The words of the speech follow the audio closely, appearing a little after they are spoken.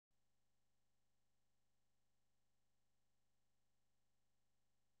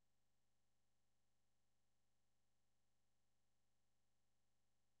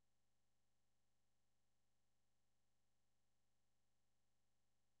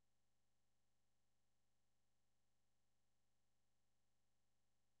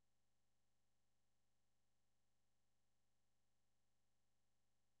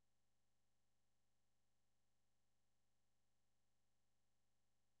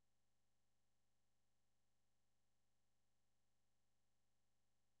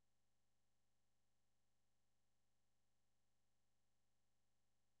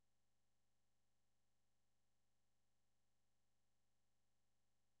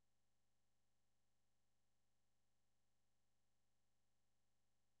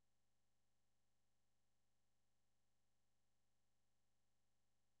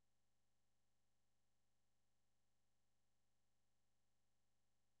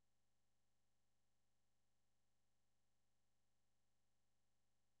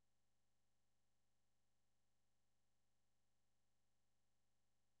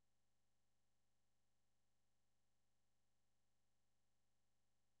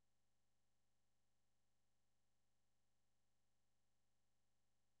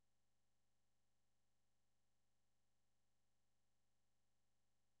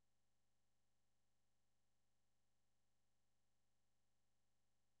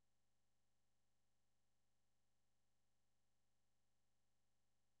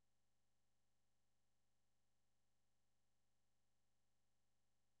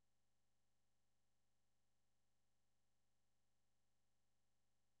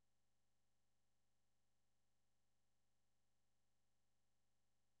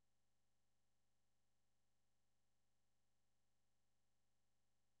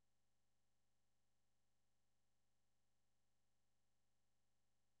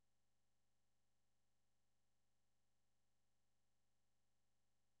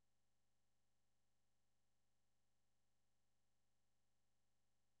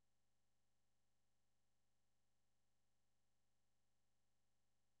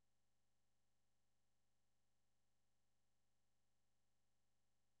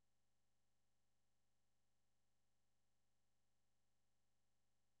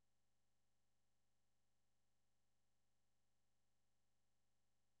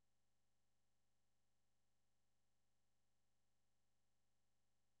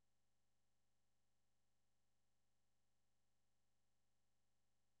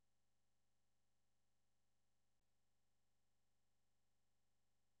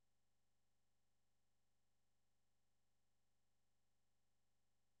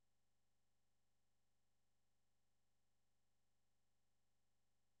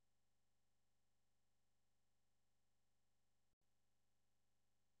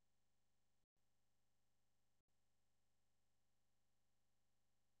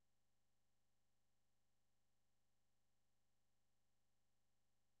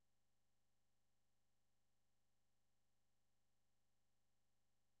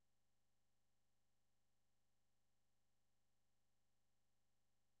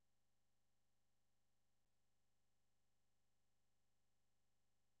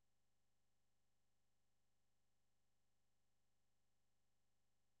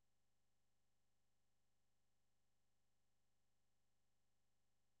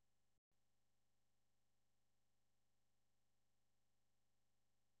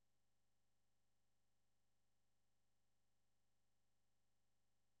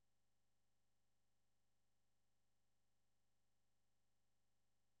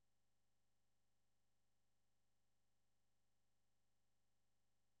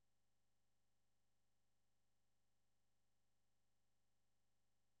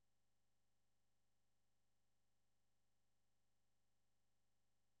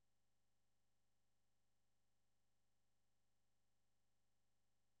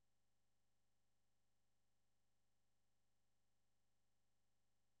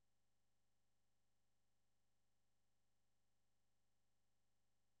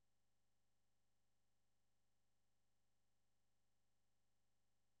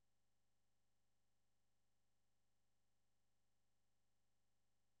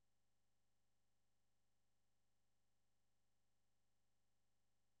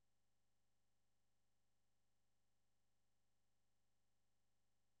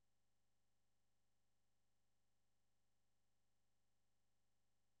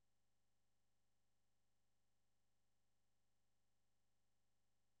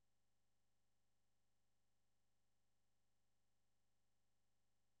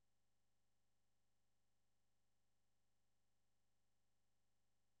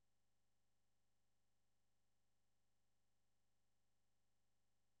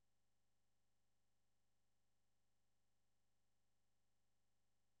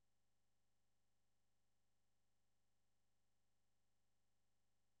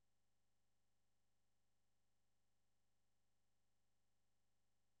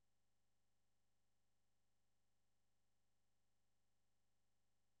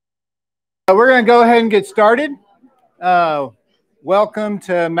We're going to go ahead and get started. Welcome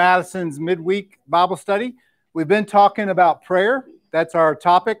to Madison's midweek Bible study. We've been talking about prayer. That's our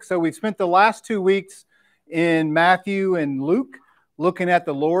topic. So we've spent the last 2 weeks in Matthew and Luke looking at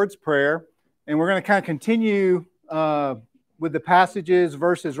the Lord's Prayer. And we're going to kind of continue with the passages,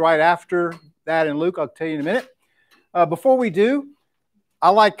 verses right after that in Luke. I'll tell you in a minute. Before we do,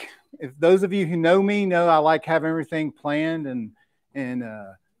 if those of you who know me know I like having everything planned and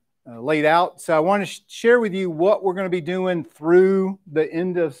laid out. So I want to share with you what we're going to be doing through the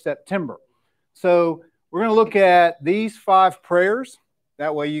end of September. So we're going to look at these 5 prayers.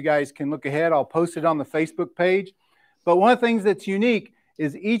 That way you guys can look ahead. I'll post it on the Facebook page. But one of the things that's unique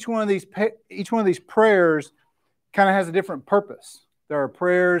is each one of these prayers kind of has a different purpose. There are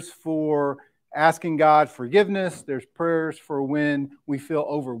prayers for asking God forgiveness. There's prayers for when we feel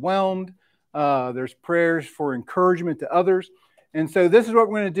overwhelmed. There's prayers for encouragement to others. And so this is what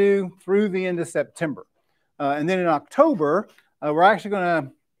we're going to do through the end of September. And then in October, we're actually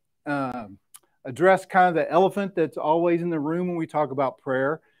going to address kind of the elephant that's always in the room when we talk about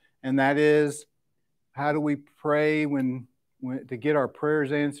prayer. And that is, how do we pray when to get our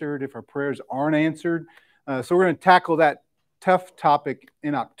prayers answered if our prayers aren't answered? So we're going to tackle that tough topic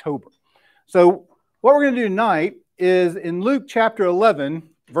in October. So what we're going to do tonight is in Luke chapter 11,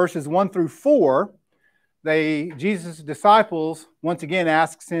 verses 1 through 4, Jesus' disciples once again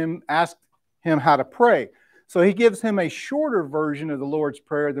asked him how to pray. So he gives him a shorter version of the Lord's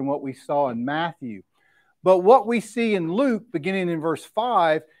Prayer than what we saw in Matthew. But what we see in Luke, beginning in verse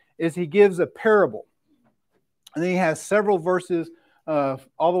 5, is he gives a parable. And then he has several verses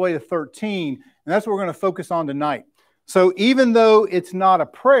all the way to 13. And that's what we're going to focus on tonight. So even though it's not a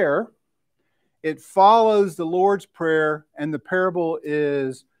prayer, it follows the Lord's Prayer, and the parable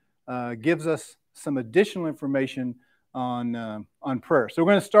gives us some additional information on prayer. So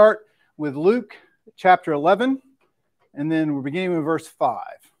we're going to start with Luke chapter 11, and then we're beginning with verse 5.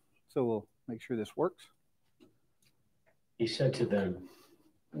 So we'll make sure this works. He said to them,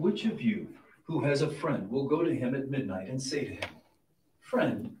 "Which of you who has a friend will go to him at midnight and say to him,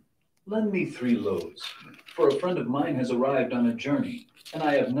 'Friend, lend me 3 loaves, for a friend of mine has arrived on a journey, and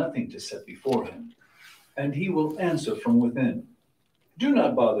I have nothing to set before him?' And he will answer from within, 'Do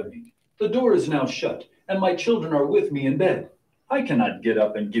not bother me. The door is now shut, and my children are with me in bed. I cannot get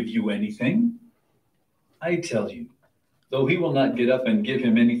up and give you anything.' I tell you, though he will not get up and give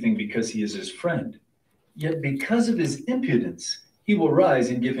him anything because he is his friend, yet because of his impudence, he will rise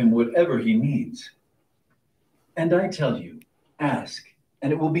and give him whatever he needs. And I tell you, ask,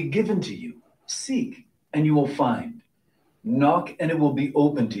 and it will be given to you. Seek, and you will find. Knock, and it will be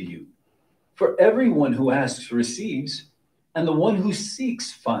open to you. For everyone who asks receives, and the one who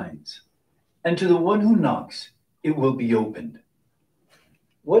seeks finds. And to the one who knocks, it will be opened.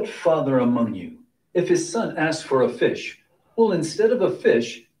 What father among you, if his son asks for a fish, will instead of a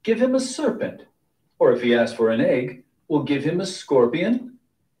fish give him a serpent? Or if he asks for an egg, will give him a scorpion?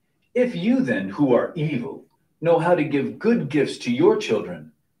 If you then, who are evil, know how to give good gifts to your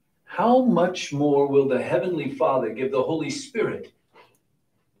children, how much more will the Heavenly Father give the Holy Spirit?"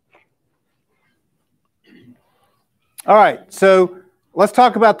 All right, so let's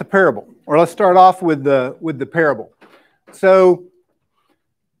talk about the parable, or let's start off with the parable. So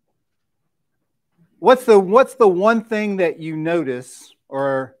what's the one thing that you notice,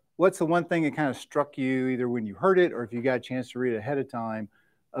 or what's the one thing that kind of struck you either when you heard it or if you got a chance to read it ahead of time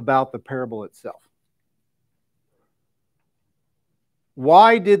about the parable itself?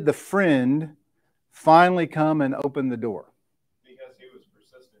 Why did the friend finally come and open the door? Because he was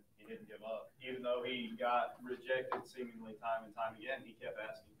persistent. He didn't give up. Even though he got rejected seemingly time and time again, he kept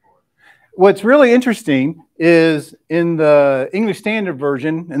asking for it. What's really interesting is in the English Standard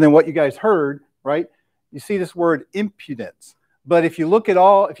Version, and then what you guys heard, right? You see this word impudence. But if you look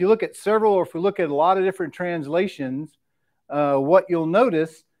at several, or if we look at a lot of different translations, what you'll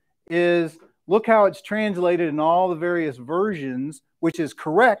notice is look how it's translated in all the various versions, which is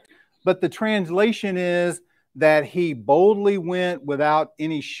correct. But the translation is that he boldly went without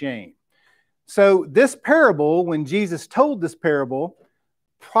any shame. So this parable, when Jesus told this parable,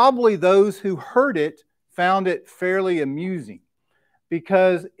 probably those who heard it found it fairly amusing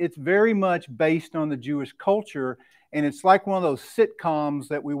because it's very much based on the Jewish culture. And it's like one of those sitcoms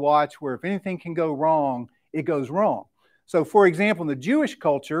that we watch where if anything can go wrong, it goes wrong. So for example, in the Jewish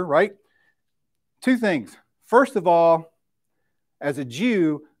culture, right, 2 things. First of all, as a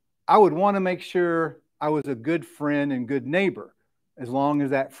Jew, I would want to make sure I was a good friend and good neighbor, as long as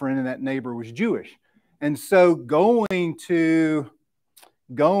that friend and that neighbor was Jewish. And so going to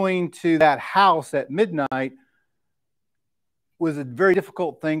that house at midnight was a very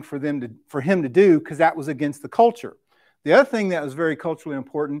difficult thing for him to do, because that was against the culture. The other thing that was very culturally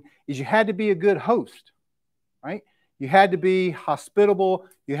important is you had to be a good host, right? You had to be hospitable.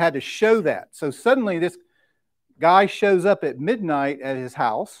 You had to show that. So suddenly this guy shows up at midnight at his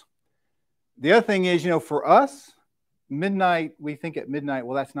house. The other thing is, for us, midnight, we think at midnight,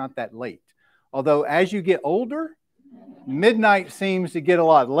 well, that's not that late. Although as you get older, midnight seems to get a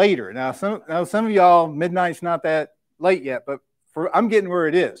lot later. Now, some of y'all, midnight's not that late yet, but I'm getting where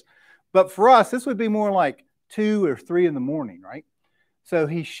it is. But for us, this would be more like 2 or 3 in the morning, right? So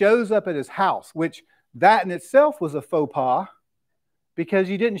he shows up at his house, which that in itself was a faux pas, because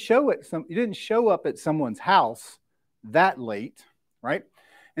you didn't show up at someone's house that late, right?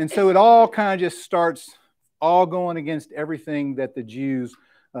 And so it all kind of just starts all going against everything that the Jews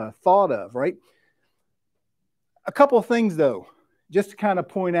thought of, right? A couple of things, though, just to kind of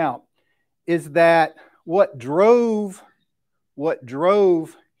point out, is that what drove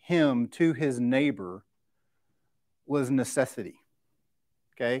him to his neighbor was necessity.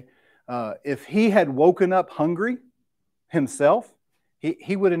 Okay? If he had woken up hungry himself,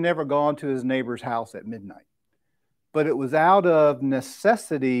 he would have never gone to his neighbor's house at midnight. But it was out of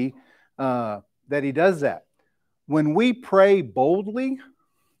necessity that he does that. When we pray boldly,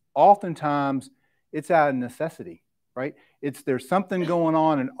 oftentimes it's out of necessity, right? There's something going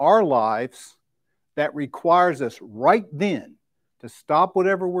on in our lives that requires us right then to stop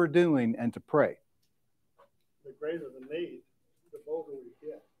whatever we're doing and to pray. The greater the need, the bolder we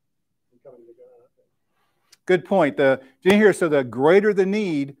get in coming to God. Good point. So the greater the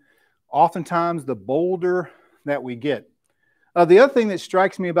need, oftentimes the bolder that we get. The other thing that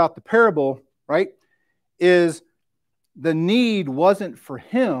strikes me about the parable, right, is the need wasn't for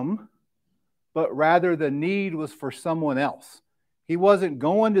him, but rather the need was for someone else. He wasn't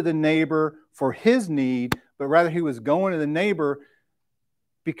going to the neighbor for his need, but rather he was going to the neighbor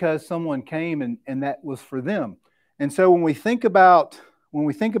because someone came and that was for them. And so when we think about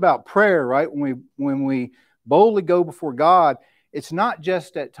prayer, right, when we boldly go before God, it's not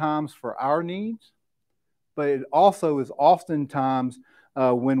just at times for our needs, but it also is oftentimes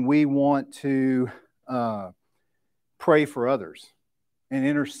when we want to pray for others and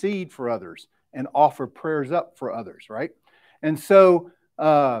intercede for others and offer prayers up for others, right? And so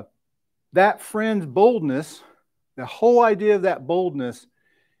that friend's boldness, the whole idea of that boldness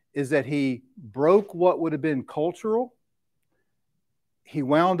is that he broke what would have been cultural. He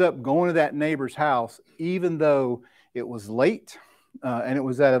wound up going to that neighbor's house, even though it was late and it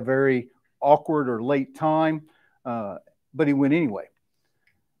was at a very awkward or late time, but he went anyway.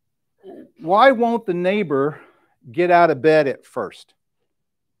 Why won't the neighbor get out of bed at first?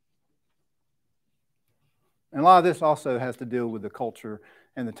 And a lot of this also has to do with the culture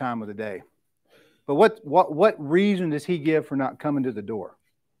and the time of the day. But what reason does he give for not coming to the door?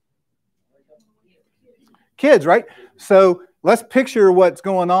 Kids, right? So let's picture what's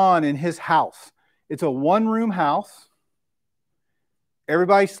going on in his house. It's a one-room house.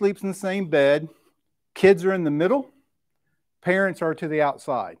 Everybody sleeps in the same bed. Kids are in the middle. Parents are to the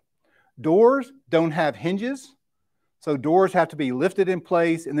outside. Doors don't have hinges, so doors have to be lifted in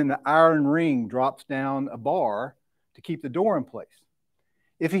place, and then the iron ring drops down a bar to keep the door in place.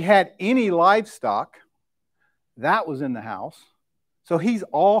 If he had any livestock, that was in the house. So he's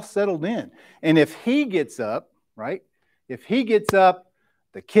all settled in. And if he gets up, right, if he gets up,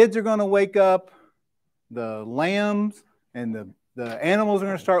 the kids are going to wake up, the lambs and the animals are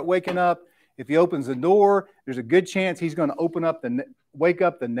going to start waking up. If he opens the door, there's a good chance he's going to wake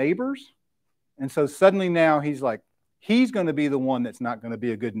up the neighbors. And so suddenly now he's going to be the one that's not going to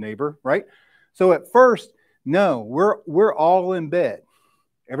be a good neighbor, right? So at first, no, we're all in bed.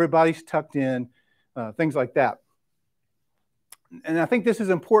 Everybody's tucked in, things like that. And I think this is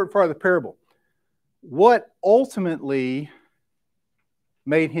an important part of the parable. What ultimately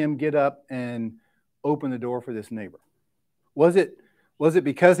made him get up and open the door for this neighbor? Was it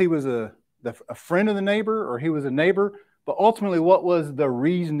because he was a friend of the neighbor, or he was a neighbor? But ultimately, what was the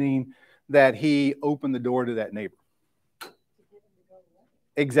reasoning that he opened the door to that neighbor?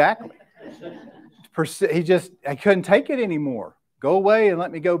 Exactly. I couldn't take it anymore. Go away and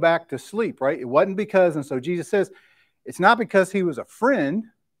let me go back to sleep, right? It wasn't because, and so Jesus says, it's not because he was a friend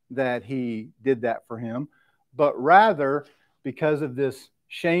that he did that for him, but rather because of this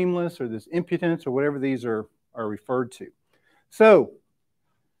shameless or this impudence or whatever these are referred to. So,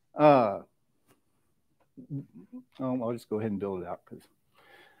 I'll just go ahead and build it out.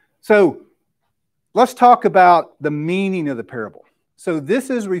 So, let's talk about the meaning of the parable. So this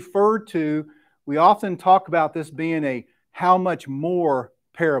is referred to, we often talk about this being a how much more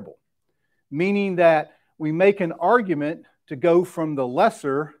parable, meaning that we make an argument to go from the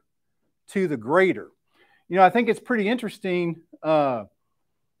lesser to the greater. You know, I think it's pretty interesting.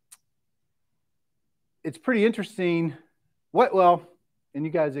 It's pretty interesting. And you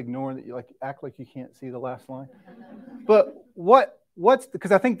guys ignore that, you like act like you can't see the last line. But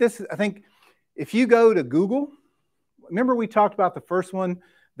because I think if you go to Google, remember we talked about the first one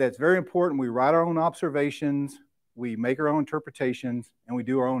that's very important. We write our own observations, we make our own interpretations, and we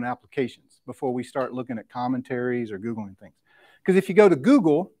do our own applications before we start looking at commentaries or Googling things. Because if you go to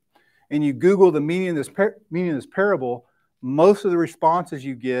Google and you Google the meaning of this parable, most of the responses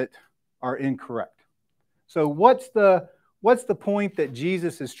you get are incorrect. So what's the point that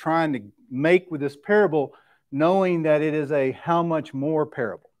Jesus is trying to make with this parable, knowing that it is a how much more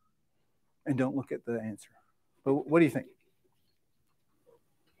parable? And don't look at the answer. But what do you think?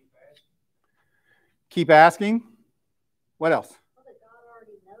 Keep asking. What else? Well, that God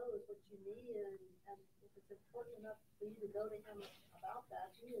already knows what you need, and if it's important enough for you to go to Him about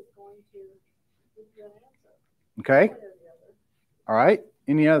that, He is going to give you an answer. Okay. All right.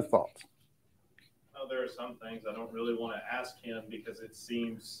 Any other thoughts? Oh, there are some things I don't really want to ask Him because it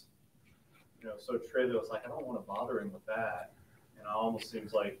seems, so trivial. It's like I don't want to bother Him with that, and it almost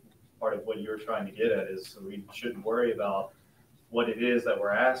seems like part of what you're trying to get at is so we shouldn't worry about what it is that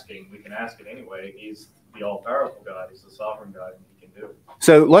we're asking. We can ask it anyway. He's the all-powerful God. He's the sovereign God, and He can do it.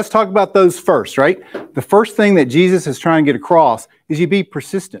 So let's talk about those first, right? The first thing that Jesus is trying to get across is you be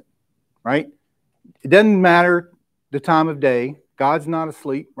persistent, right? It doesn't matter the time of day. God's not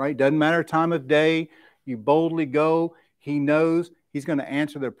asleep, right? Doesn't matter time of day. You boldly go. He knows He's going to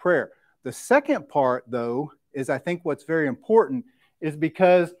answer their prayer. The second part, though, is I think what's very important is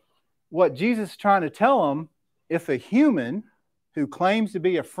because what Jesus is trying to tell them, if a human who claims to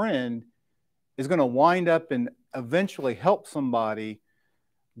be a friend is going to wind up and eventually help somebody,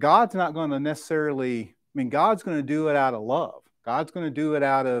 God's not going to necessarily, God's going to do it out of love. God's going to do it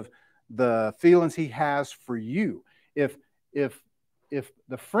out of the feelings He has for you. If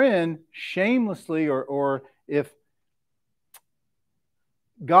the friend shamelessly or if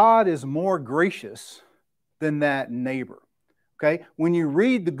God is more gracious than that neighbor. Okay? When you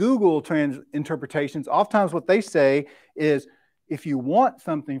read the Google interpretations, oftentimes what they say is if you want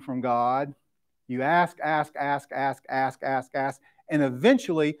something from God, you ask, and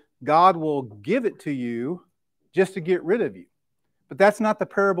eventually God will give it to you just to get rid of you. But that's not the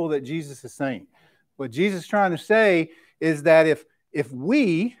parable that Jesus is saying. What Jesus is trying to say is that if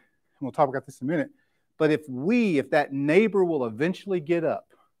we, and we'll talk about this in a minute, but if that neighbor will eventually get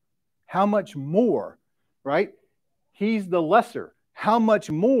up, how much more, right? He's the lesser. How much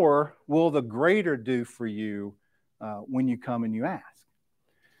more will the greater do for you when you come and you ask?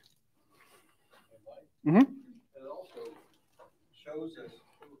 Mm-hmm. It also shows us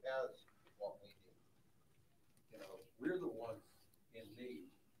who has what we need. We're the ones in need,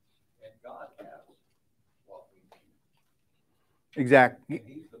 and God has what we need. Exactly. And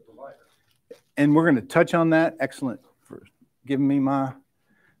He's the provider. And we're going to touch on that. Excellent for giving me my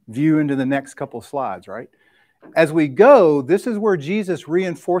view into the next couple of slides, right? As we go, this is where Jesus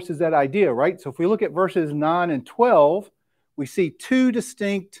reinforces that idea, right? So if we look at verses 9 and 12, we see two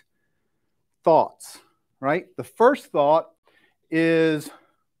distinct thoughts, right? The first thought is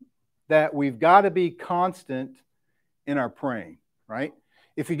that we've got to be constant in our praying, right?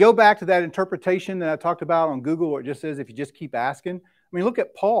 If you go back to that interpretation that I talked about on Google, where it just says if you just keep asking, look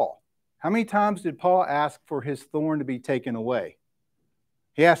at Paul. How many times did Paul ask for his thorn to be taken away?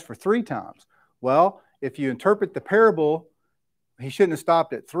 He asked for 3 times. Well, if you interpret the parable, he shouldn't have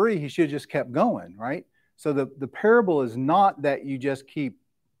stopped at 3. He should have just kept going, right? So the parable is not that you just keep,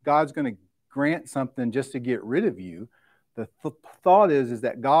 God's going to grant something just to get rid of you. The thought is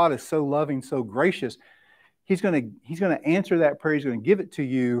that God is so loving, so gracious. He's going to answer that prayer. He's going to give it to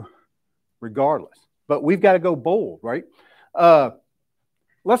you regardless. But we've got to go bold, right?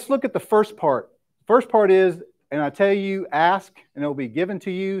 Let's look at the first part. First part is, and I tell you, ask and it will be given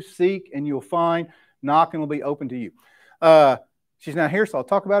to you. Seek and you'll find. Knock and it will be open to you. She's not here, so I'll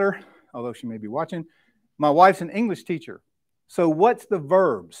talk about her, although she may be watching. My wife's an English teacher. So what's the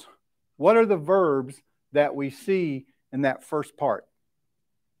verbs? What are the verbs that we see in that first part?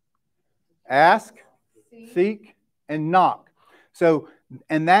 Ask, seek, and knock. So,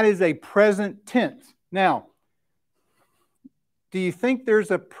 and that is a present tense. Now, do you think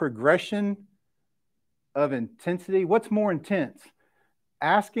there's a progression of intensity? What's more intense?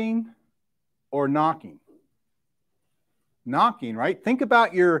 Asking or knocking? Knocking, right? Think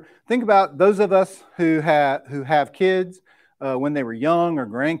about those of us who have kids when they were young or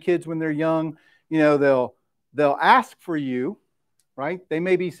grandkids when they're young. They'll ask for you, right? They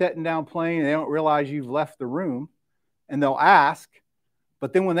may be sitting down playing and they don't realize you've left the room, and they'll ask,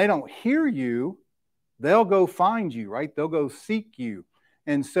 but then when they don't hear you, they'll go find you, right? They'll go seek you.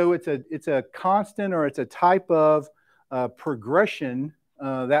 And so it's a constant, or it's a type of progression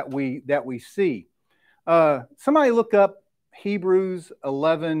that we see. Somebody look up Hebrews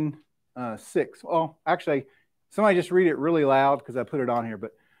 11:6. Oh, actually, somebody just read it really loud because I put it on here.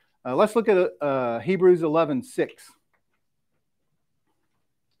 But let's look at Hebrews 11:6.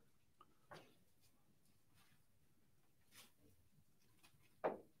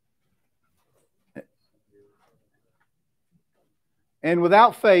 And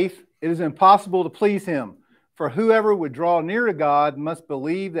without faith, it is impossible to please him. For whoever would draw near to God must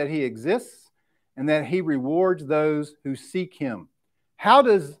believe that he exists and that he rewards those who seek him. How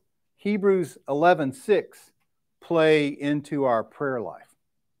does Hebrews 11:6 play into our prayer life?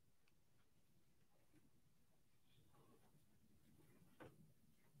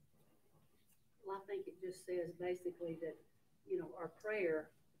 Well, I think it just says basically that, our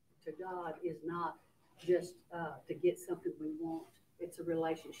prayer to God is not just to get something we want. It's a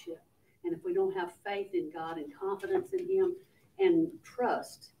relationship. And if we don't have faith in God and confidence in him and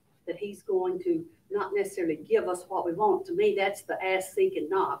trust that he's going to not necessarily give us what we want, to me, that's the ask, seek, and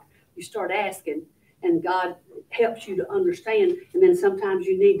knock. You start asking, and God helps you to understand, and then sometimes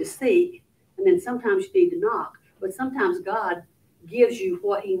you need to seek, and then sometimes you need to knock. But sometimes God gives you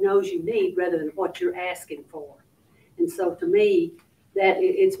what he knows you need rather than what you're asking for. And so to me, that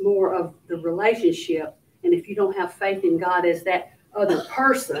it's more of the relationship. And if you don't have faith in God as that other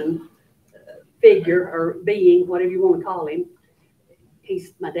person, figure, or being, whatever you want to call him,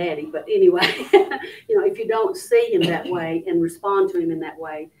 he's my daddy, but anyway, if you don't see him that way and respond to him in that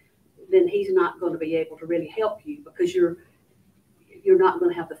way, then he's not going to be able to really help you, because you're not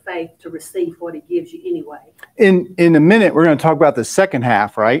going to have the faith to receive what he gives you anyway. In a minute, we're going to talk about the second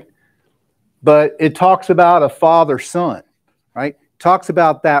half, right? But it talks about a father-son, right? It talks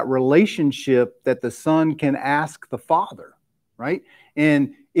about that relationship that the son can ask the father, right?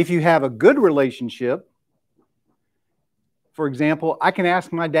 And if you have a good relationship, for example, I can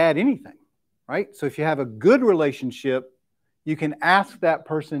ask my dad anything, right? So if you have a good relationship, you can ask that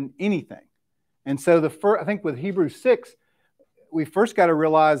person anything. And so I think with Hebrews 6, we first got to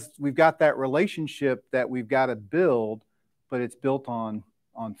realize we've got that relationship that we've got to build, but it's built on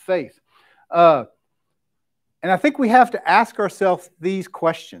faith. And I think we have to ask ourselves these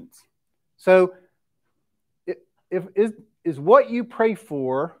questions. So is what you pray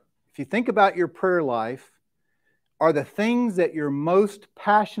for, if you think about your prayer life, are the things that you're most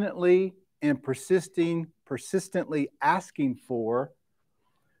passionately and persistently asking for,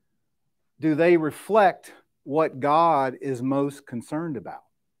 do they reflect what God is most concerned about?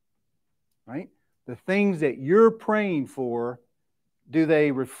 Right? The things that you're praying for, do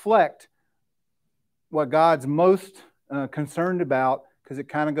they reflect what God's most concerned about? Because it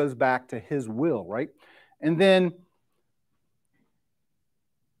kind of goes back to his will, right? And then,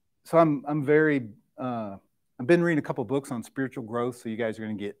 so I'm very, I've been reading a couple books on spiritual growth, so you guys are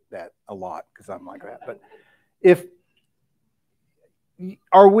going to get that a lot because I'm like that. But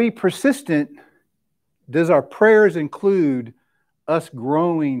are we persistent? Does our prayers include us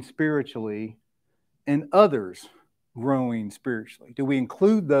growing spiritually and others growing spiritually? Do we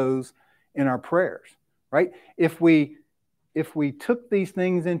include those in our prayers, right? If we took these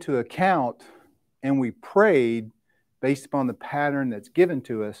things into account and we prayed based upon the pattern that's given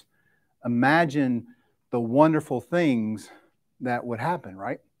to us, imagine the wonderful things that would happen,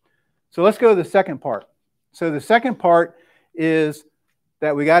 right? So let's go to the second part. So the second part is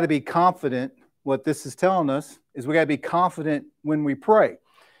that we got to be confident. What this is telling us is we got to be confident when we pray.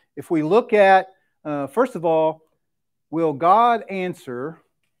 If we look at, first of all, will God answer,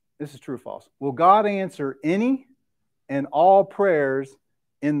 this is true or false, will God answer any and all prayers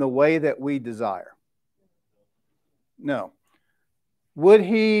in the way that we desire? No. Will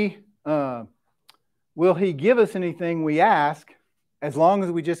he give us anything we ask as long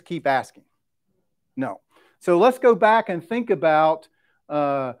as we just keep asking? No. So let's go back and think about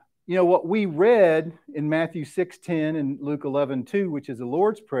what we read in Matthew 6:10 and Luke 11:2, which is the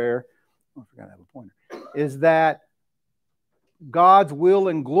Lord's Prayer. Oh, I forgot to have a pointer. Is that God's will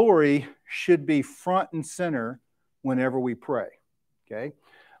and glory should be front and center whenever we pray. Okay?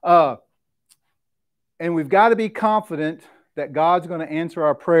 And we've got to be confident that God's going to answer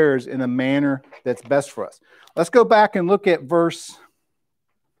our prayers in a manner that's best for us. Let's go back and look at verse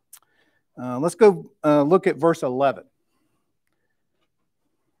 11.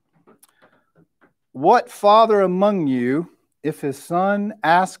 What father among you, if his son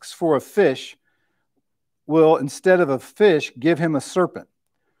asks for a fish, will instead of a fish give him a serpent?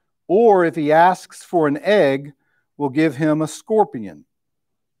 Or if he asks for an egg, will give him a scorpion.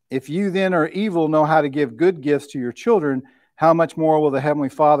 If you then are evil, know how to give good gifts to your children, how much more will the Heavenly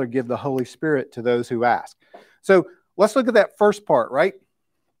Father give the Holy Spirit to those who ask? So let's look at that first part, right?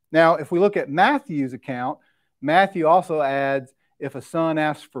 Now, if we look at Matthew's account, Matthew also adds, if a son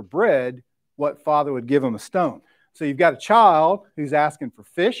asks for bread, what father would give him a stone? So you've got a child who's asking for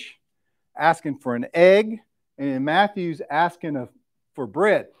fish, asking for an egg, and in Matthew's asking for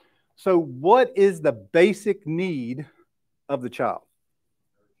bread. So what is the basic need of the child?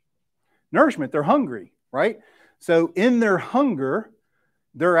 Nourishment. They're hungry, right? So in their hunger,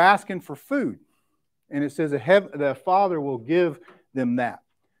 they're asking for food. And it says the Father will give them that.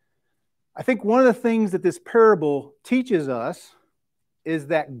 I think one of the things that this parable teaches us is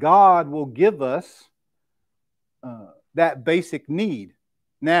that God will give us that basic need.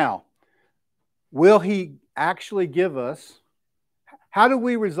 Now, will He actually give us? How do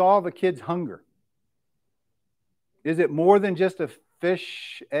we resolve a kid's hunger? Is it more than just a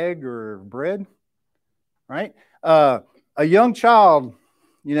fish, egg, or bread? Right? A young child,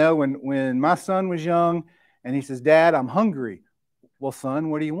 you know, when my son was young and he says, Dad, I'm hungry. Well, son,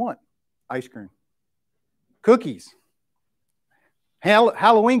 what do you want? Ice cream. Cookies.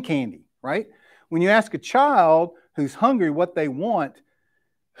 Halloween candy, right? When you ask a child who's hungry what they want,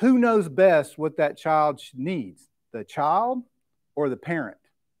 who knows best what that child needs? The child or the parent?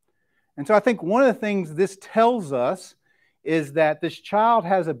 And so I think one of the things this tells us is that this child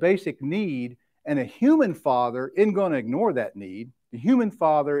has a basic need, and a human father isn't going to ignore that need. The human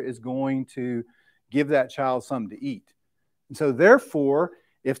father is going to give that child something to eat. And so therefore,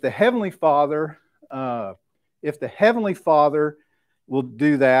 if the Heavenly Father will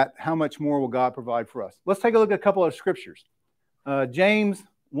do that, how much more will God provide for us? Let's take a look at a couple of scriptures. James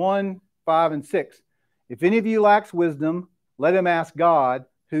 1, 5, and 6. If any of you lacks wisdom, let him ask God,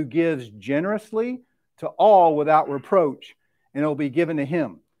 who gives generously to all without reproach, and it will be given to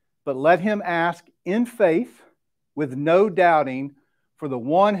him. But let him ask in faith with no doubting, for the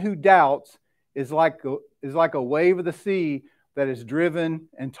one who doubts is like a wave of the sea that is driven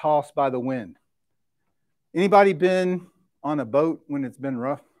and tossed by the wind. Anybody been on a boat when it's been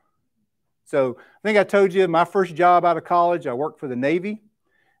rough? So I think I told you my first job out of college, I worked for the Navy.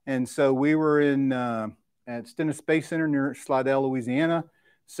 And so we were at Stennis Space Center near Slidell, Louisiana.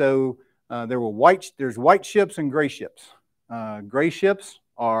 So there's white ships and gray ships. Gray ships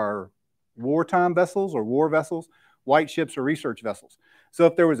are wartime vessels or war vessels. White ships are research vessels. So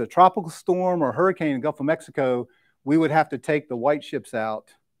if there was a tropical storm or hurricane in the Gulf of Mexico, we would have to take the white ships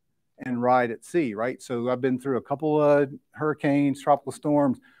out and ride at sea, right? So I've been through a couple of hurricanes, tropical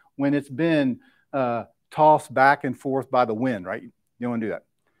storms, when it's been tossed back and forth by the wind, right? You don't want to do that.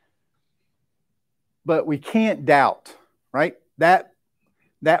 But we can't doubt, right? That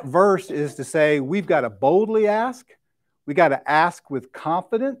verse is to say we've got to boldly ask, we got to ask with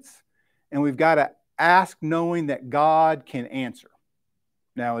confidence, and we've got to ask knowing that God can answer.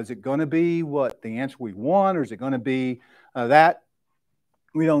 Now, is it going to be what the answer we want, or is it going to be that?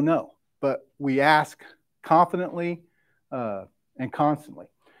 We don't know, but we ask confidently and constantly.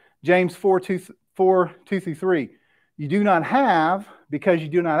 James 4, 2 through 3. You do not have because you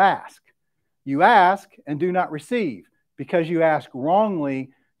do not ask. You ask and do not receive because you ask wrongly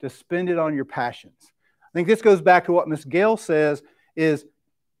to spend it on your passions. I think this goes back to what Miss Gail says is,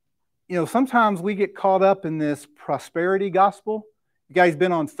 you know, sometimes we get caught up in this prosperity gospel. You guys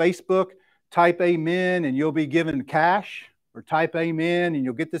been on Facebook, type amen and you'll be given cash, or type amen and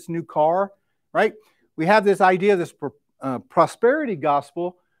you'll get this new car, right? We have this idea of this prosperity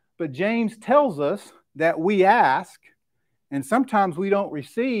gospel, but James tells us that we ask and sometimes we don't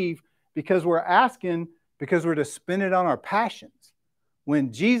receive because we're asking because we're to spend it on our passions.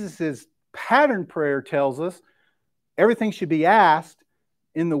 When Jesus' pattern prayer tells us everything should be asked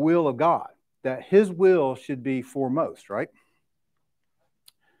in the will of God, that his will should be foremost, right?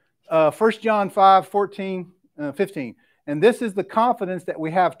 1 John 5, 15. And this is the confidence that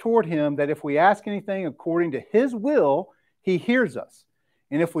we have toward him, that if we ask anything according to his will, he hears us.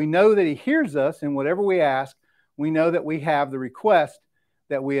 And if we know that he hears us in whatever we ask, we know that we have the request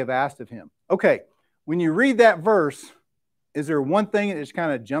that we have asked of him. Okay, when you read that verse, is there one thing that just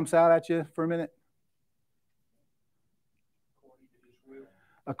kind of jumps out at you for a minute?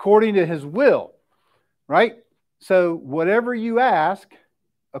 According to his will, right? So whatever you ask,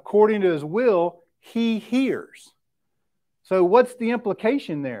 according to his will, he hears. So what's the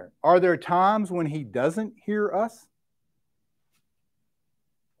implication there? Are there times when he doesn't hear us?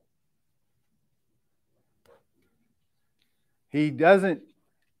 He doesn't.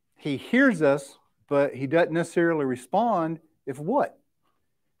 He hears us, but he doesn't necessarily respond if what?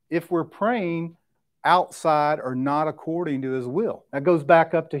 If we're praying outside or not according to his will. That goes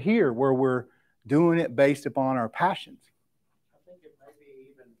back up to here where we're doing it based upon our passions. I think it may be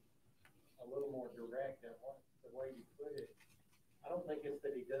even a little more direct than the way you put it. I don't think it's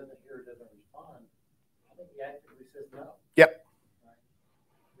that he doesn't hear or doesn't respond. I think he actively says no. Yep.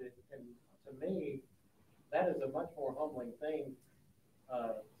 Right? And to me, that is a much more humbling thing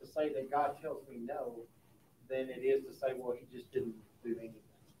to say that God tells me no than it is to say, well, he just didn't do anything.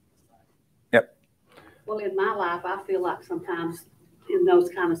 Yep. Well, in my life, I feel like sometimes in those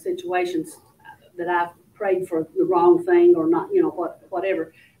kind of situations that I've prayed for the wrong thing or not,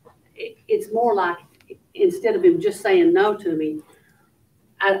 whatever, it's more like instead of him just saying no to me,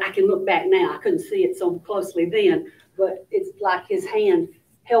 I can look back now. I couldn't see it so closely then, but it's like his hand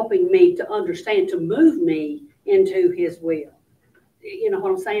helping me to understand, to move me into his will. You know what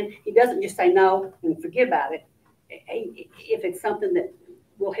I'm saying? He doesn't just say no and forget about it. If it's something that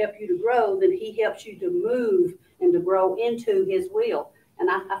will help you to grow, then he helps you to move and to grow into his will. And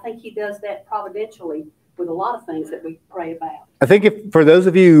I think he does that providentially with a lot of things that we pray about. I think for those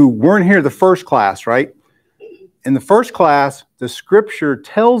of you who weren't here the first class, right? In the first class, the scripture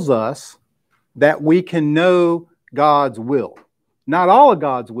tells us that we can know God's will. Not all of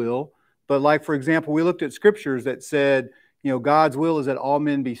God's will, but like, for example, we looked at scriptures that said, God's will is that all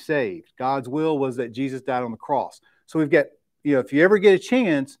men be saved. God's will was that Jesus died on the cross. So we've got, if you ever get a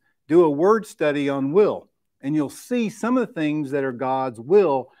chance, do a word study on will, and you'll see some of the things that are God's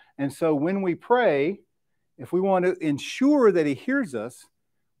will. And so when we pray, if we want to ensure that he hears us,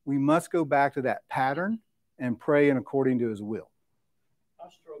 we must go back to that pattern and pray in according to his will. I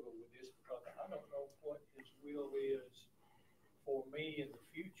struggle with this because I don't know what his will is for me in the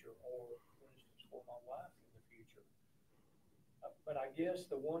future, or for instance, for my wife in the future. But I guess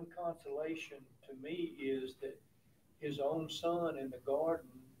the one consolation to me is that his own son in the garden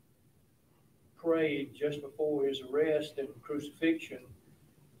prayed just before his arrest and crucifixion,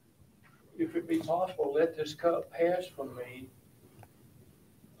 if it be possible, let this cup pass from me.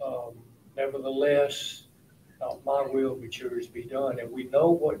 Nevertheless, not my will, but yours be done. And we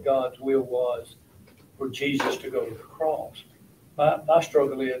know what God's will was for Jesus to go to the cross. My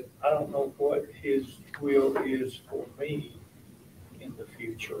struggle is, I don't know what his will is for me in the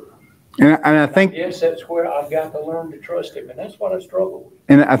future. And I think, yes, that's where I've got to learn to trust him, and that's what I struggle with.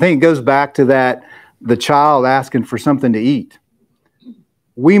 And I think it goes back to that, the child asking for something to eat.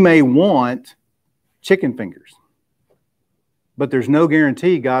 We may want chicken fingers, but there's no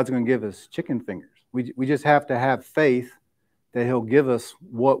guarantee God's going to give us chicken fingers. We just have to have faith that he'll give us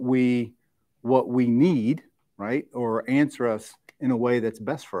what we need, right, or answer us in a way that's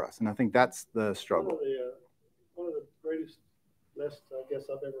best for us. And I think that's the struggle. One of the greatest lessons I guess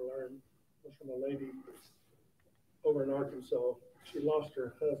I've ever learned was from a lady over in Arkansas. She lost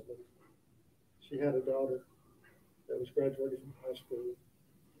her husband. She had a daughter that was graduating from high school.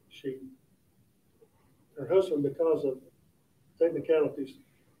 Her husband, because of technicalities,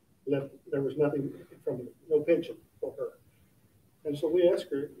 left. There was nothing from no pension for her. And so we asked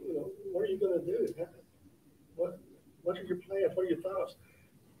her, what are you going to do? What are your plans? What are your thoughts?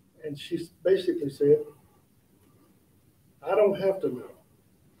 And she basically said, I don't have to know.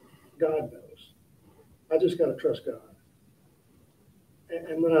 God knows. I just got to trust God.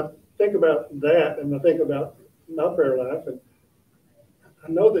 And when I think about that, and I think about my prayer life, and I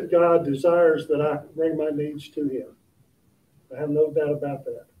know that God desires that I bring my needs to him. I have no doubt about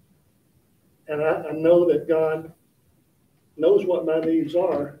that. And I know that God knows what my needs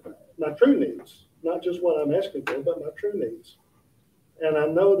are, my true needs, not just what I'm asking for, but my true needs. And I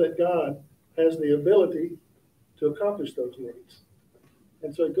know that God has the ability to accomplish those needs.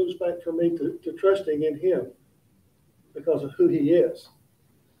 And so it goes back for me to trusting in him because of who he is.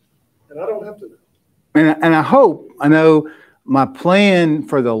 And I don't have to know. And I know my plan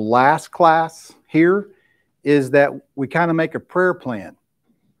for the last class here is that we kind of make a prayer plan.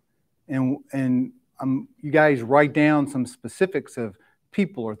 And you guys write down some specifics of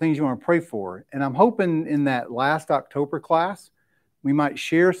people or things you want to pray for. And I'm hoping in that last October class, we might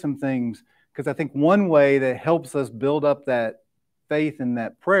share some things, because I think one way that helps us build up that faith and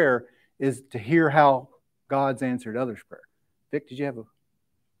that prayer is to hear how God's answered others' prayer. Vic, did you have a... All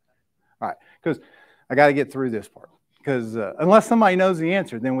right, because I got to get through this part. Because unless somebody knows the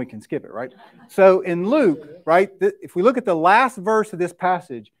answer, then we can skip it, right? So in Luke, right, if we look at the last verse of this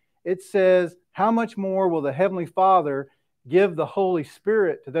passage, it says, how much more will the Heavenly Father give the Holy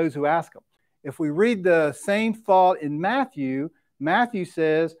Spirit to those who ask him? If we read the same thought in Matthew, Matthew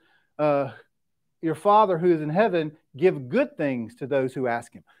says, your Father who is in heaven, give good things to those who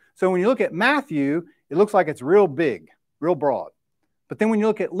ask him. So when you look at Matthew, it looks like it's real big, real broad. But then when you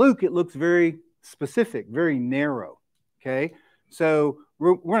look at Luke, it looks very specific, very narrow. Okay, so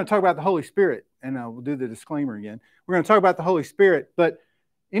we're going to talk about the Holy Spirit, and we'll do the disclaimer again. We're going to talk about the Holy Spirit, but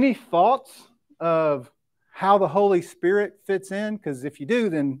any thoughts of how the Holy Spirit fits in? Because if you do,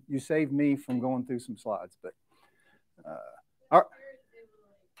 then you save me from going through some slides. But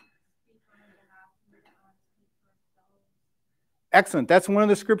excellent. That's one of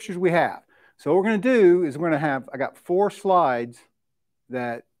the scriptures we have. So what we're going to do is I got 4 slides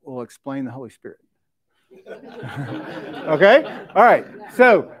that will explain the Holy Spirit. Okay? All right.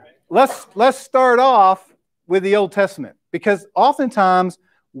 So let's start off with the Old Testament, because oftentimes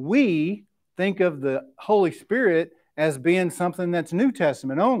we think of the Holy Spirit as being something that's New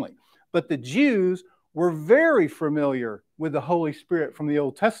Testament only. But the Jews were very familiar with the Holy Spirit from the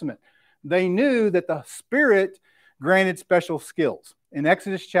Old Testament. They knew that the Spirit granted special skills. In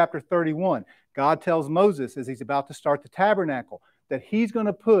Exodus chapter 31, God tells Moses, as he's about to start the tabernacle, that he's going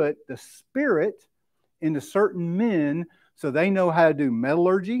to put the Spirit into certain men so they know how to do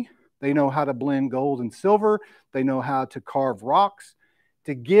metallurgy, they know how to blend gold and silver, they know how to carve rocks,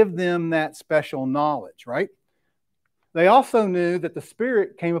 to give them that special knowledge, right? They also knew that the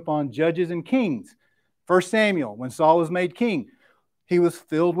Spirit came upon judges and kings. 1 Samuel, when Saul was made king, he was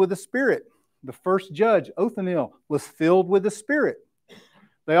filled with the Spirit. The first judge, Othniel, was filled with the Spirit.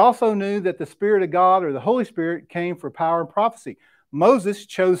 They also knew that the Spirit of God, or the Holy Spirit, came for power and prophecy. Moses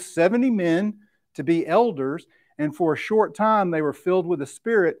chose 70 men to be elders, and for a short time they were filled with the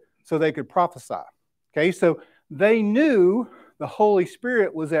Spirit so they could prophesy. Okay, so they knew the Holy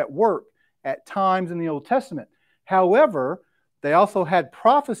Spirit was at work at times in the Old Testament. However, they also had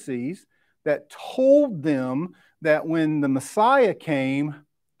prophecies that told them that when the Messiah came,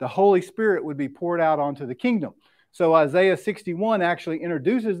 the Holy Spirit would be poured out onto the kingdom. So Isaiah 61 actually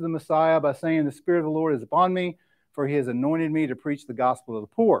introduces the Messiah by saying, "The Spirit of the Lord is upon me, for he has anointed me to preach the gospel of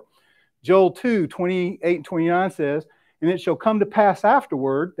the poor." Joel 2:28 and 29 says, "And it shall come to pass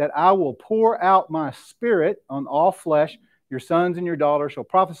afterward that I will pour out my Spirit on all flesh. Your sons and your daughters shall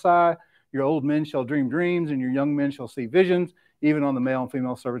prophesy, your old men shall dream dreams, and your young men shall see visions, even on the male and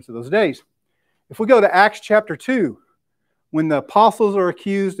female servants of those days." If we go to Acts chapter 2, when the apostles are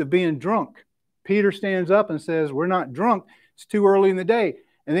accused of being drunk, Peter stands up and says, "We're not drunk. It's too early in the day."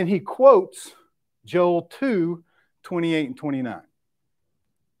 And then he quotes Joel 2:28 and 29.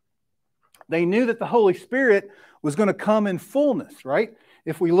 They knew that the Holy Spirit was going to come in fullness, right?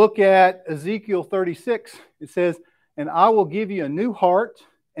 If we look at Ezekiel 36, it says, "And I will give you a new heart,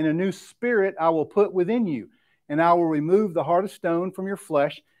 and a new spirit I will put within you. And I will remove the heart of stone from your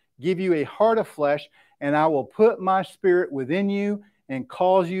flesh, give you a heart of flesh, and I will put my Spirit within you and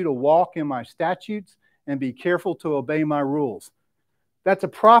cause you to walk in my statutes and be careful to obey my rules." That's a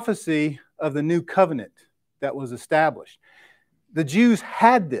prophecy of the new covenant that was established. The Jews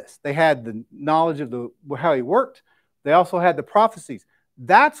had this. They had the knowledge of how he worked. They also had the prophecies.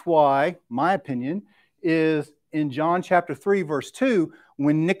 That's why, my opinion, is in John chapter 3, verse 2,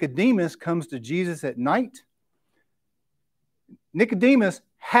 when Nicodemus comes to Jesus at night, Nicodemus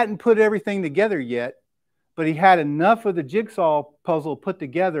hadn't put everything together yet, but he had enough of the jigsaw puzzle put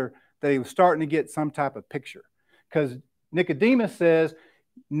together that he was starting to get some type of picture. Because Nicodemus says,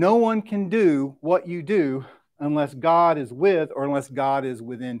 no one can do what you do unless God is with, or unless God is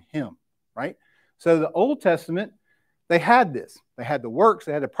within him, right? So the Old Testament, they had this. They had the works,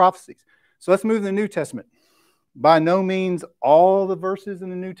 they had the prophecies. So let's move to the New Testament. By no means all the verses in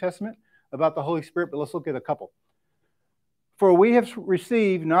the New Testament about the Holy Spirit, but let's look at a couple. "For we have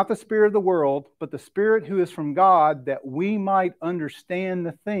received not the spirit of the world, but the Spirit who is from God, that we might understand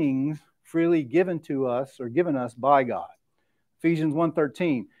the things freely given to us, or given us by God." Ephesians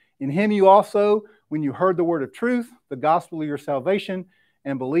 1:13. "In him you also, when you heard the word of truth, the gospel of your salvation,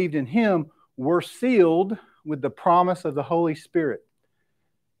 and believed in him, were sealed with the promise of the Holy Spirit.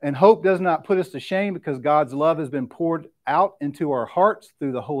 And hope does not put us to shame, because God's love has been poured out into our hearts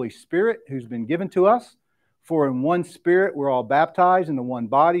through the Holy Spirit who's been given to us. For in one Spirit we're all baptized into one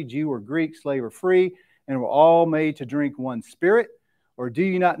body, Jew or Greek, slave or free, and we're all made to drink one Spirit. Or do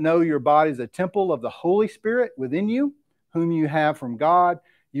you not know your body is a temple of the Holy Spirit within you, whom you have from God?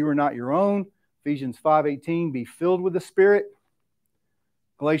 You are not your own." Ephesians 5:18, "Be filled with the Spirit."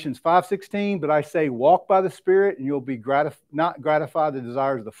 Galatians 5:16, "But I say, walk by the Spirit, and you'll be not gratify the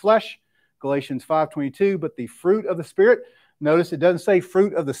desires of the flesh." Galatians 5:22, "But the fruit of the Spirit." Notice it doesn't say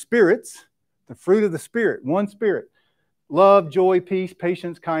fruit of the spirits. The fruit of the Spirit, one Spirit. "Love, joy, peace,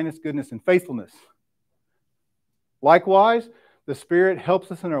 patience, kindness, goodness, and faithfulness." Likewise, the Spirit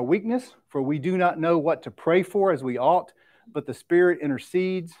helps us in our weakness, for we do not know what to pray for as we ought, but the Spirit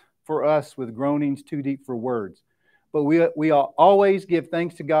intercedes for us with groanings too deep for words. But we always give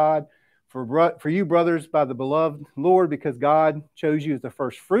thanks to God For you, brothers, by the beloved Lord, because God chose you as the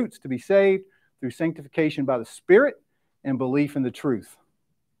first fruits to be saved through sanctification by the Spirit and belief in the truth.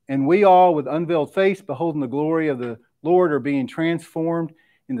 And we all, with unveiled face, beholding the glory of the Lord, are being transformed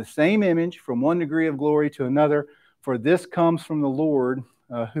in the same image from one degree of glory to another, for this comes from the Lord,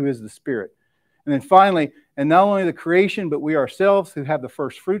 who is the Spirit. And then finally, and not only the creation, but we ourselves who have the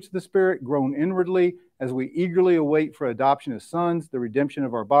first fruits of the Spirit, grown inwardly as we eagerly await for adoption as sons, the redemption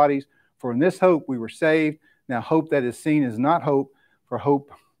of our bodies. For in this hope we were saved. Now hope that is seen is not hope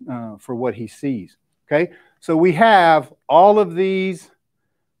for what he sees. Okay, so we have all of these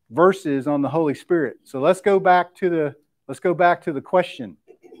verses on the Holy Spirit. So let's go back to the question.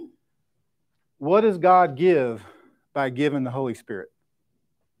 What does God give by giving the Holy Spirit?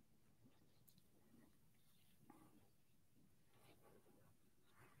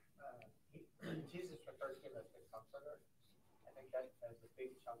 Jesus refers to him as the Comforter. I think that's a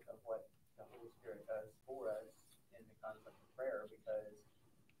big chunk of what the Holy Spirit does for us in the concept of prayer, because,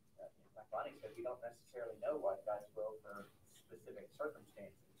 like Bonnie said, we don't necessarily know what God's will for specific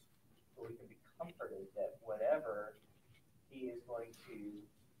circumstances, but we can be comforted that whatever He is going to,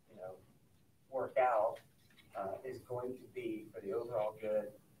 work out is going to be for the overall good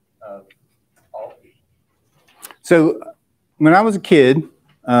of all people. So, when I was a kid,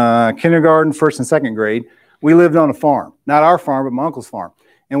 kindergarten, first and second grade, we lived on a farm. Not our farm, but my uncle's farm.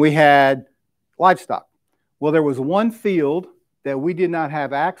 And we had livestock. Well, there was one field that we did not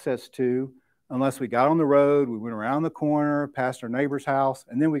have access to unless we got on the road, we went around the corner, past our neighbor's house,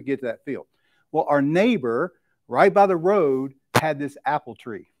 and then we'd get to that field. Well, our neighbor, right by the road, had this apple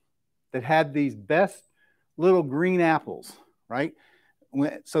tree that had these best little green apples, right?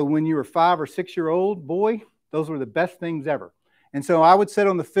 So when you were 5 or 6 year old boy, those were the best things ever. And so I would sit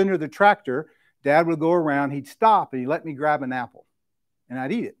on the fender of the tractor. Dad would go around. He'd stop and he'd let me grab an apple and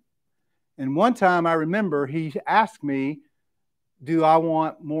I'd eat it. And one time I remember he asked me, do I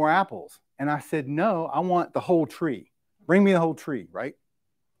want more apples? And I said, no, I want the whole tree. Bring me the whole tree, right?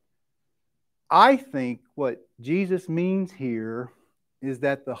 I think what Jesus means here is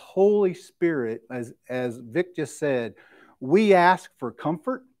that the Holy Spirit, as Vic just said, we ask for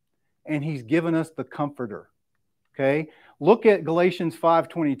comfort and he's given us the comforter. Okay, look at Galatians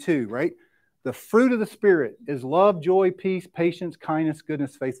 5:22, right? The fruit of the Spirit is love, joy, peace, patience, kindness,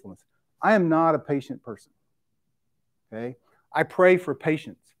 goodness, faithfulness. I am not a patient person. Okay, I pray for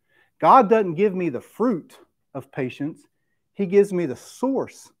patience. God doesn't give me the fruit of patience. He gives me the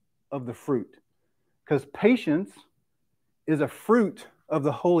source of the fruit, because patience is a fruit of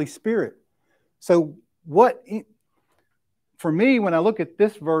the Holy Spirit. So for me, when I look at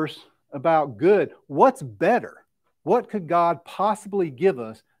this verse about good, what's better? What could God possibly give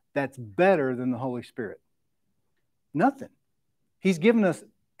us that's better than the Holy Spirit? Nothing. He's given us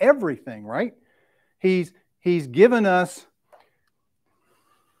everything, right? He's given us,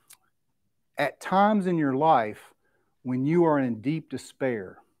 at times in your life when you are in deep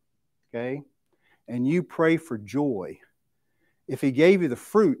despair, okay, and you pray for joy. If he gave you the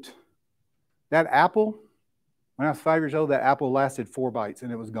fruit, that apple, when I was 5 years old, that apple lasted 4 bites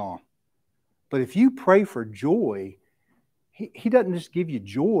and it was gone. But if you pray for joy, he doesn't just give you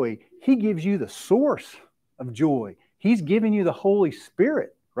joy, he gives you the source of joy. He's giving you the Holy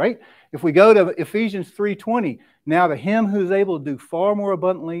Spirit, right? If we go to Ephesians 3:20, now to him who is able to do far more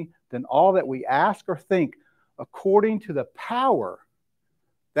abundantly than all that we ask or think, according to the power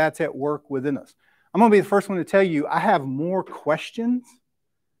that's at work within us. I'm going to be the first one to tell you, I have more questions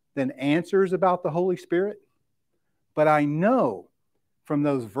than answers about the Holy Spirit. But I know from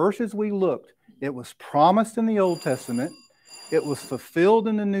those verses we looked, it was promised in the Old Testament. It was fulfilled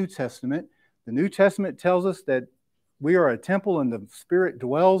in the New Testament. The New Testament tells us that we are a temple and the Spirit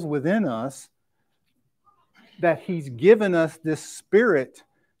dwells within us, that he's given us this Spirit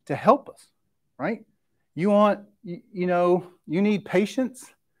to help us, right? You need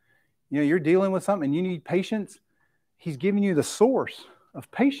patience. You're dealing with something and you need patience. He's giving you the source of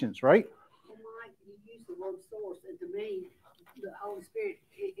patience, right? Well, Mike, you use the word source, and to me, the Holy Spirit,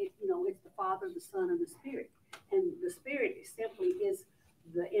 it's the Father, the Son, and the Spirit. And the Spirit simply is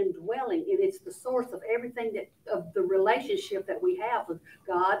the indwelling, and it's the source of everything of the relationship that we have with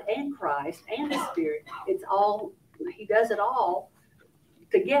God and Christ and the Spirit. It's all, he does it all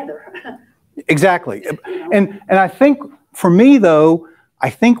together. Exactly. And I think for me, though, I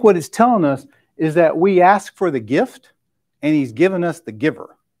think what it's telling us is that we ask for the gift and he's given us the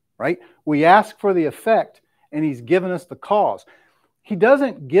giver, right? We ask for the effect and he's given us the cause. He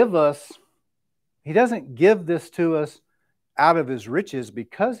doesn't give this to us out of his riches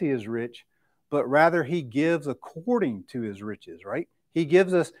because he is rich, but rather he gives according to his riches, right? He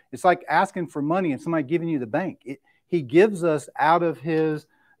gives us, it's like asking for money and somebody giving you the bank. He gives us out of his,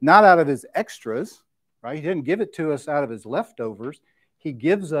 not out of his extras, right? He didn't give it to us out of his leftovers. He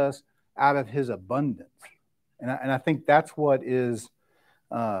gives us out of his abundance. And I think that's what is,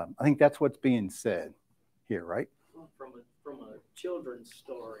 I think that's what's being said here, right? Well, from a children's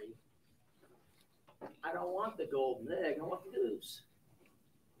story, I don't want the golden egg, I want the goose.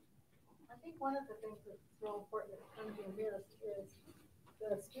 I think one of the things that's real important that's kind of being missed is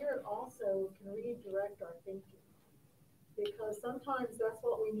the Spirit also can redirect our thinking. Because sometimes that's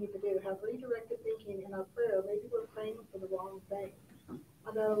what we need to do, have redirected thinking in our prayer. Maybe we're praying for the wrong thing.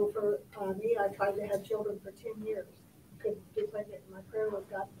 I know for me, I tried to have children for 10 years. Couldn't get pregnant. And my prayer was,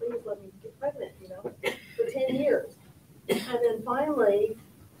 God, please let me get pregnant, for 10 years. And then finally,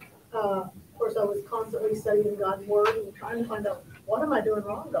 of course, I was constantly studying God's Word and trying to find out, what am I doing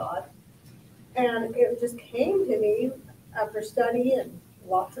wrong, God? And it just came to me after study and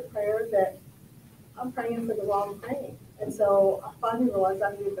lots of prayer that I'm praying for the wrong thing. And so I finally realized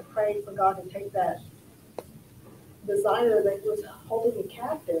I needed to pray for God to take that desire that was holding me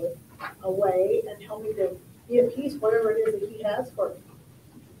captive away and help me to be at peace, whatever it is that He has for me.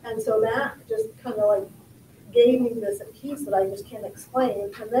 And so that just kind of like gave me this peace that I just can't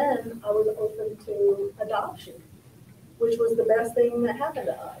explain. And then I was open to adoption, which was the best thing that happened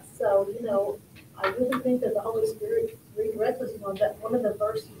to us. So, I really think that the Holy Spirit redirects us on that. One of the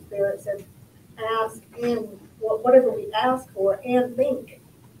verses there, it said, ask and whatever we ask for and think,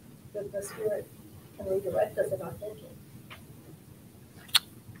 that the Spirit can redirect us in our thinking.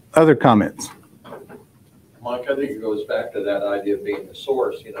 Other comments? Mike, I think it goes back to that idea of being the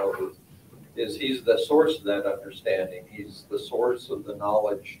source, is he's the source of that understanding. He's the source of the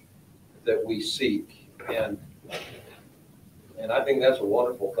knowledge that we seek. And I think that's a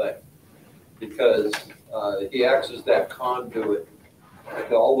wonderful thing, because he acts as that conduit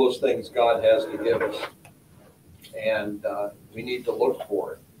to all those things God has to give us. And we need to look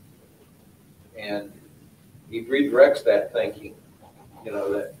for it. And he redirects that thinking,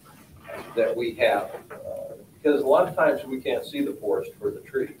 that we have. Because a lot of times we can't see the forest for the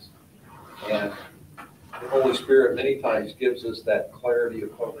trees. And the Holy Spirit many times gives us that clarity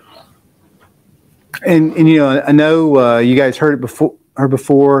of focus. And I know you guys heard it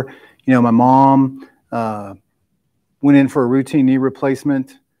before. My mom went in for a routine knee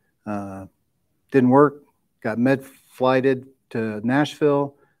replacement. Didn't work. Got med flighted to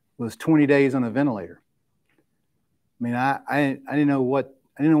Nashville. Was 20 days on a ventilator. I mean, I didn't know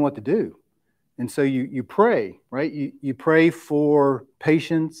what to do. And so you pray, right? You pray for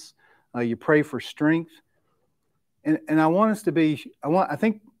patience. You pray for strength. And I want us to be. I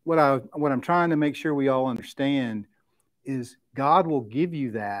think what I'm trying to make sure we all understand is God will give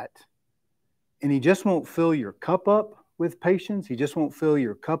you that, and He just won't fill your cup up with patience. He just won't fill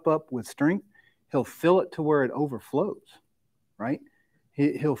your cup up with strength. He'll fill it to where it overflows, right?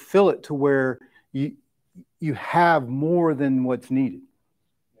 He'll fill it to where you have more than what's needed.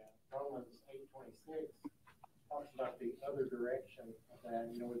 Yeah. Romans 8:26 talks about the other direction of that.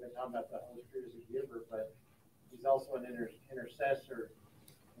 We've been talking about the Holy Spirit as a giver, but He's also an intercessor.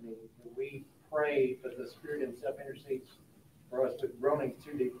 We pray, but the Spirit Himself intercedes for us with groanings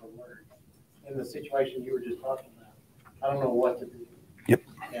too deep for words. In the situation you were just talking about, I don't know what to do. Yep.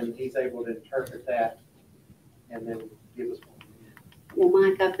 And He's able to interpret that and then give us what we need. Well,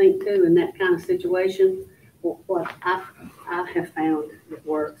 Mike, I think too, in that kind of situation, what I have found that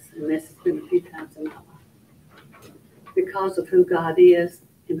works, and this has been a few times in my life, because of who God is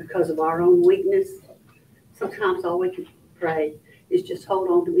and because of our own weakness, sometimes all we can pray is just hold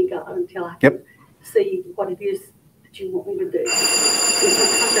on to me, God, until I can see what it is that you want me to do. And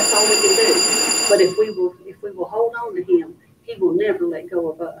sometimes that's all we can do. But if we will hold on to Him, He will never let go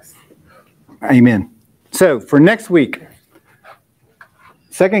of us. Amen. So for next week,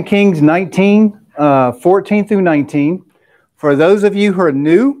 2 Kings 19, 14 through 19. For those of you who are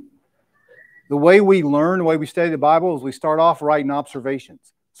new, the way we learn, the way we study the Bible is we start off writing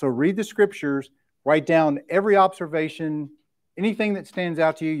observations. So read the scriptures, write down every observation, anything that stands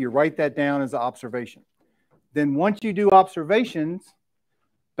out to you, you write that down as an observation. Then once you do observations,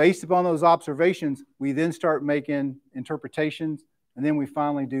 based upon those observations, we then start making interpretations, and then we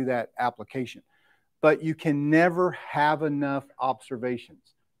finally do that application. But you can never have enough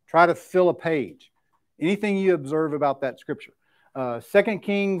observations. Try to fill a page. Anything you observe about that scripture. 2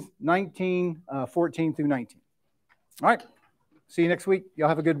 Kings 19, 14 through 19. All right. See you next week. Y'all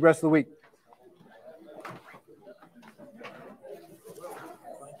have a good rest of the week.